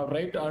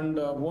write and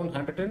own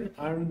handwritten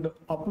and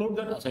upload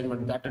that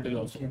assignment, that it will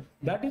also.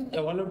 That is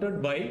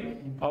evaluated by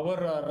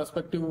our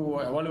respective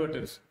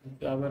evaluators,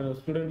 our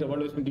student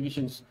evaluation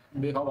divisions.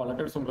 They have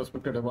allotted some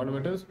respected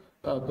evaluators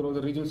through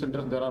the regional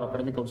centers. There are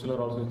academic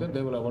counselor also there.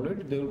 They will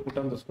evaluate, they will put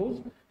on the scores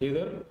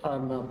either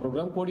on a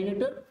program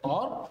coordinator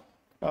or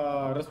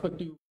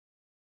respective.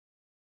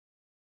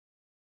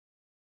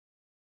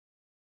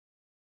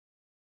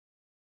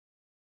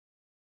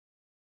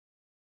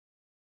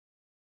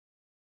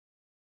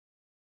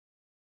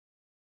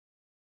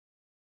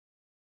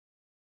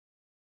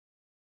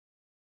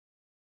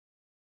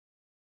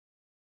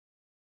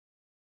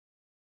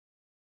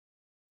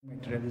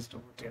 Materialist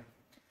over there.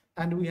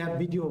 And we have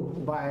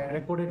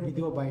recorded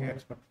video by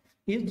expert.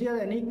 Is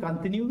there any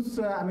continuous,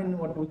 I mean,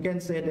 what we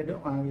can say that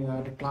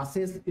the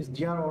classes is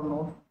there or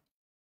not?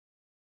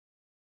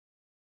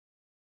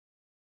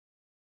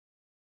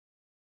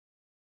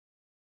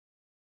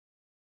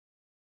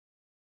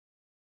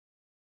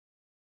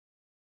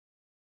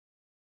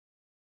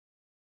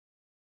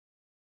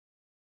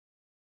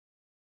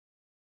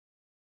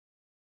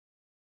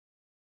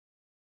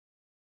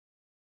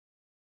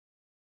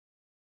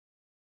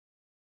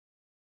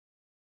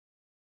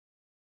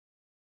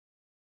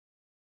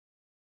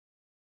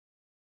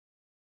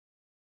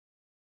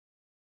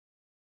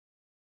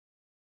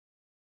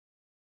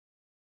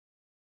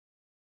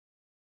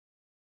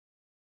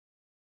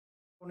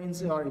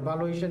 Or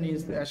evaluation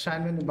is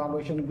assignment,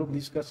 evaluation, group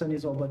discussion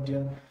is over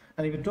there,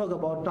 and if you talk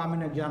about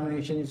term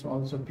examination is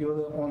also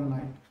purely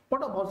online.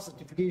 What about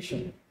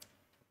certification?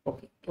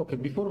 Okay.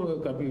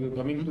 Before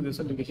coming to the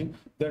certification,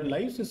 the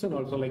live session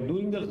also, like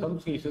during some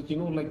cases,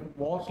 like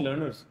vast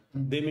learners,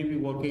 they may be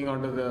working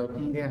under their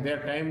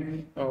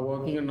time,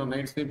 working on a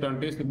night shift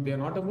and day shift. They are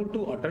not able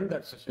to attend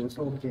that sessions.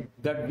 Okay.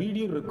 That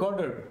video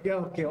recorded. Yeah.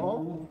 Okay.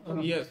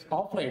 Yes,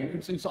 offline.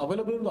 It's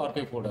available in the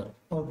archive folder.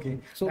 Okay.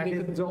 So that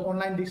is the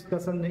online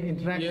discussion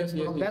interaction.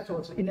 Yes. That's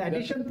also in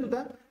addition to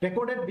the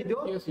recorded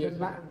video. Yes.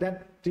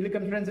 That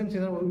teleconferencing,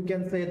 we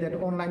can say that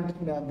online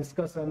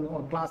discussion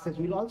or classes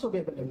will also be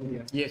available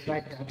here. Yes.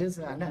 Right. That is,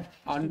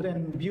 and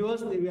then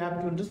viewers, we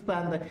have to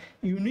understand the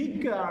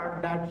unique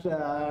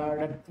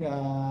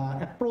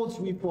approach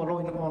we follow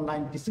in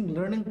online teaching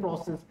learning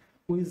process,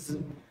 which is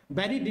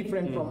very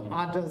different from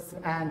others,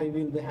 and we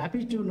will be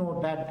happy to know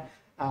that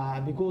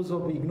because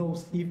of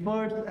IGNOU's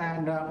efforts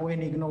and when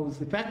IGNOU is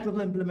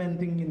effectively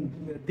implementing in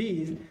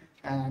these,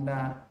 and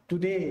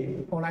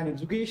today online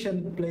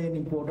education play an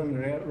important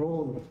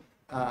role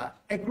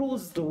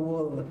across the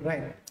world,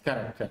 right?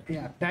 Correct.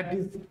 Yeah, that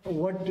is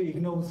what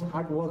IGNOU's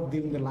hard work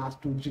during the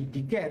last 2-3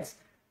 decades.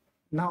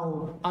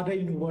 Now, other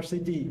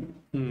university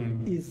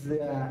is,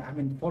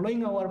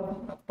 following our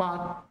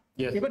path.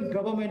 Yes. Even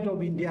government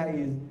of India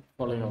is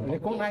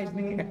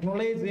recognizing,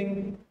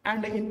 acknowledging,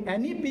 and in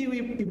NEP,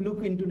 if you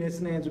look into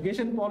national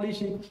education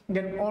policy,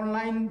 then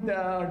online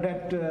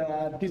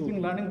teaching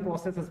learning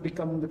process has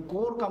become the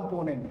core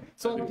component.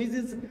 So this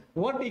is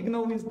what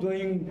IGNOU is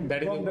doing.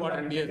 That is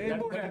important. Yes.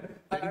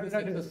 That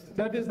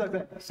is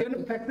the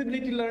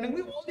flexibility learning.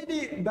 We've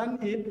already done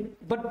it,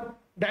 but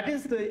that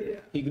is the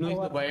IGNOU is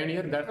the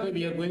pioneer. That's why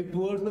we are going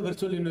towards the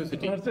virtual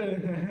university.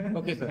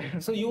 Okay, sir.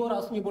 So you were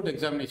asking about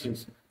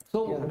examinations.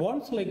 So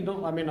once, like,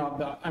 during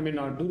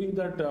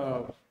that,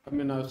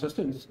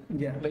 sessions,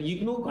 like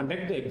IGNOU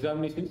conduct the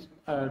examinations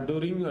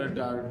during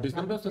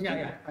December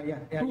session.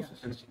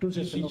 Two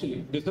sessions.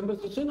 December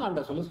session and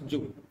as well as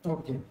June.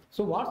 Okay.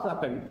 So what's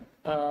happened?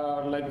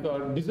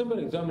 December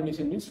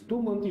examination means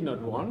 2 months in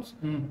advance.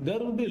 There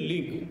will be a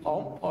link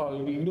of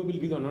IGNOU will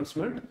give the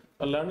announcement.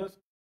 learners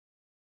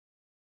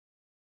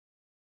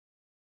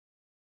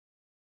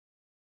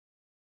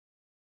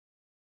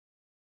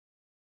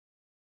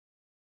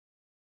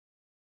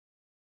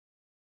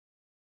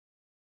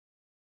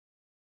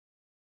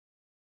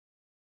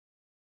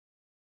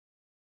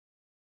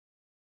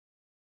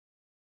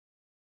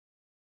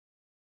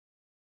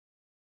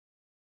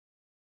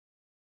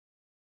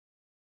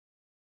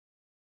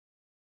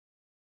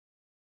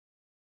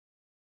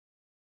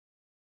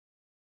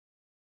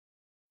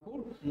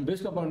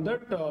based upon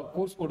that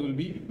course code will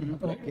be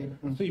Okay.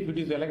 So if it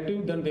is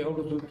elective, then they have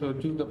to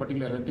choose the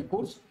particular elective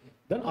course.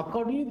 Then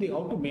accordingly they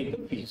have to make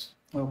the fees.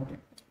 Okay.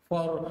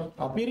 For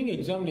appearing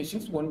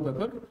examinations, one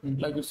paper,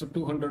 like it's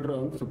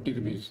 250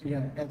 rupees.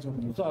 Yeah, as of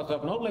now. So as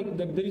of now, like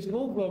that, there is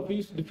no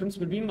fees difference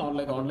between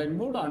online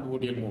mode and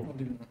ODL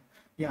mode.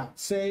 Yeah,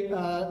 say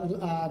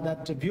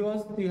that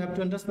viewers, you have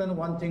to understand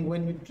one thing.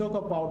 When we talk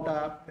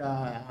about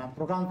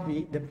program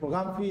fee, the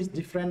program fee is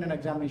different than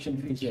examination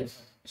fees.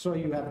 Yes. So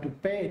you have to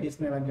pay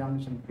additional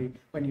examination fee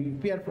when you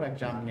appear for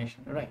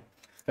examination, right?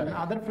 And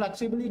other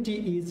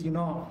flexibility is,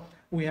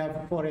 we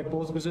have for a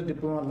postgraduate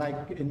diploma,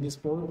 like in this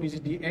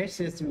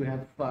PGDSS, you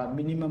have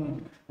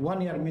minimum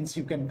 1 year, means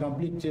you can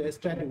complete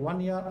straight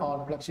 1 year,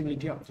 or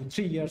flexibility up to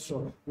 3 years.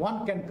 So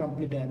one can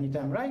complete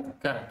anytime, right?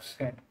 Correct.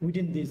 Okay.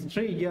 Within these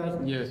 3 years,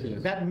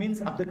 Yes. that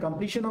means after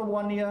completion of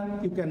 1 year,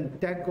 you can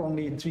take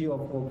only 3 or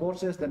 4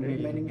 courses, then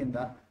remaining in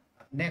the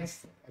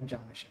next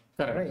examination.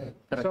 Correct. Right?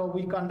 Correct. So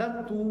we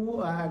conduct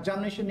 2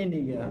 examination in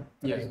a year.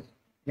 Yes. Right?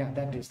 Yeah,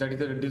 that is. That is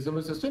the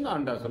December session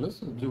and as well as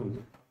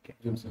June. Okay.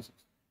 June session.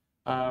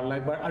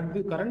 But at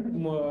the current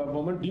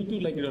moment, due to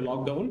the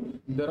lockdown,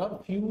 there are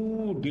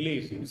few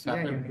delays. It's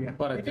happened.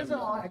 For It is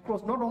example.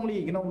 across, not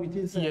only, which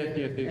is Yes.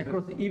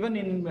 across, even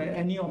in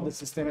any of the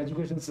system,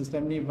 education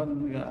system,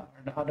 even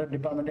other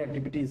department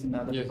activities in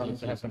other Yes.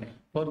 departments happening.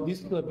 For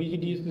this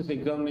PGDS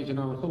examination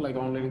also, like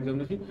online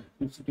examination,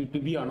 it's to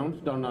be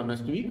announced on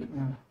next week.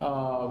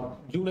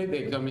 July the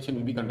examination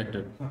will be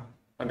conducted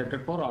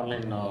for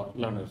online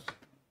learners.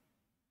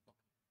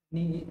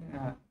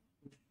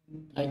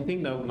 I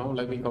think now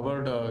like we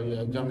covered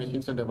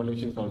examinations and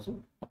evaluations also.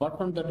 Apart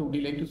from that, would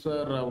you like to,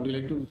 sir,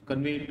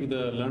 convey to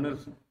the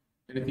learners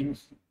anything?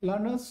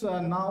 Learners,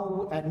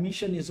 now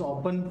admission is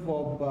open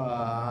for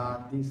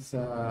this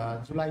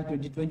July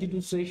 2022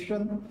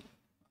 session.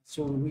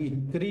 So we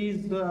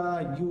encourage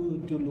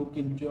you to look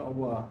into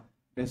our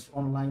this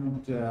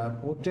online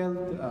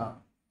portal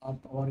of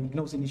our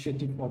IGNOU's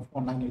initiative of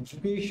online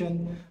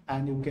education,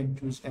 and you can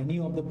choose any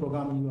of the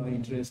program you are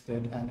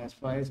interested. And as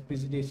far as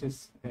PGDS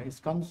is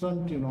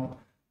concerned,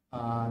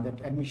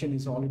 that admission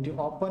is already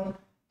open,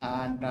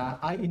 and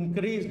I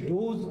encourage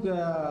those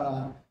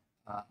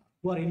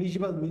who are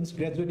eligible, means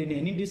graduate in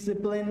any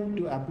discipline,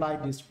 to apply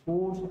this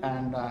course,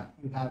 and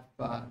you have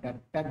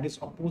that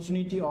this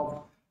opportunity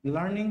of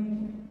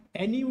learning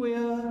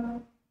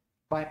anywhere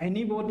by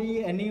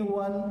anybody,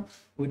 anyone,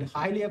 with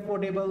highly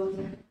affordable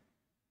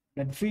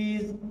that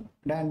fees,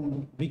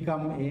 then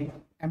become a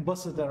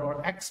ambassador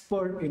or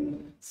expert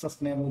in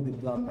sustainable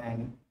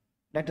development.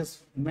 Let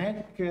us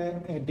make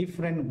a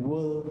different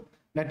world.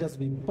 Let us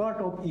be part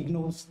of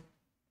IGNOU's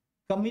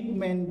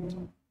commitment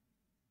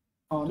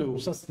on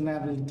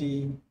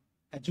sustainability,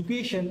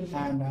 education,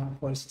 and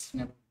for a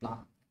sustainable plan.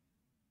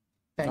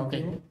 Thank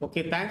you.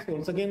 Okay, thanks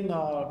once again.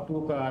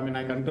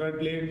 I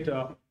congratulate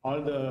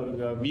all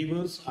the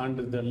viewers and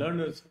the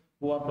learners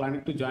who are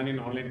planning to join in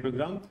online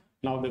program.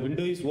 Now the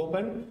window is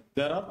open.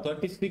 There are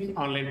 36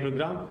 online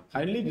programs.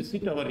 Kindly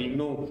visit our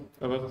IGNOU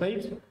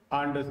website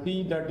and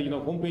see that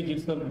homepage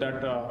itself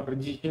that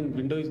registration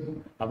window is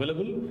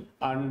available,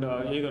 and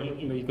either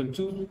you can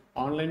choose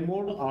online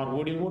mode or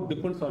ODL mode,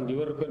 depends on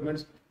your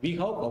requirements. We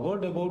have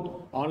covered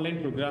about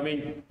online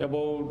programming,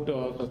 about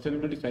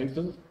sustainability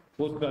sciences,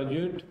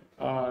 postgraduate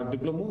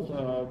diplomas,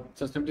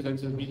 sustainability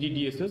sciences,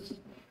 PGDSS,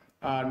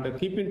 and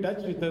keep in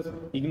touch with us,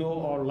 IGNOU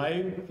or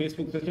live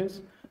Facebook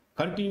sessions.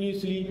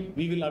 Continuously,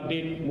 we will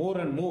update more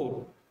and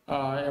more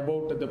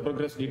about the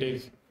progress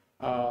details.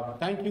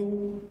 Thank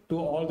you to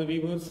all the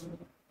viewers,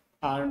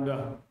 and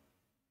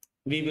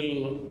we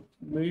will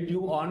meet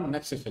you on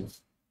next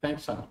sessions.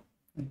 Thanks, sir.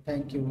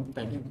 Thank you.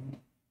 Thank you.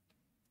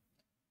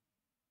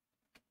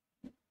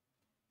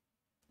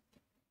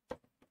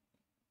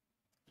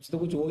 तो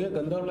कुछ हो गया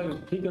गंदा वाला,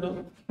 ठीक है ना?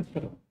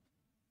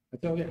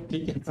 अच्छा हो गया,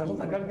 ठीक है,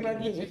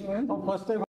 फर्स्ट टाइम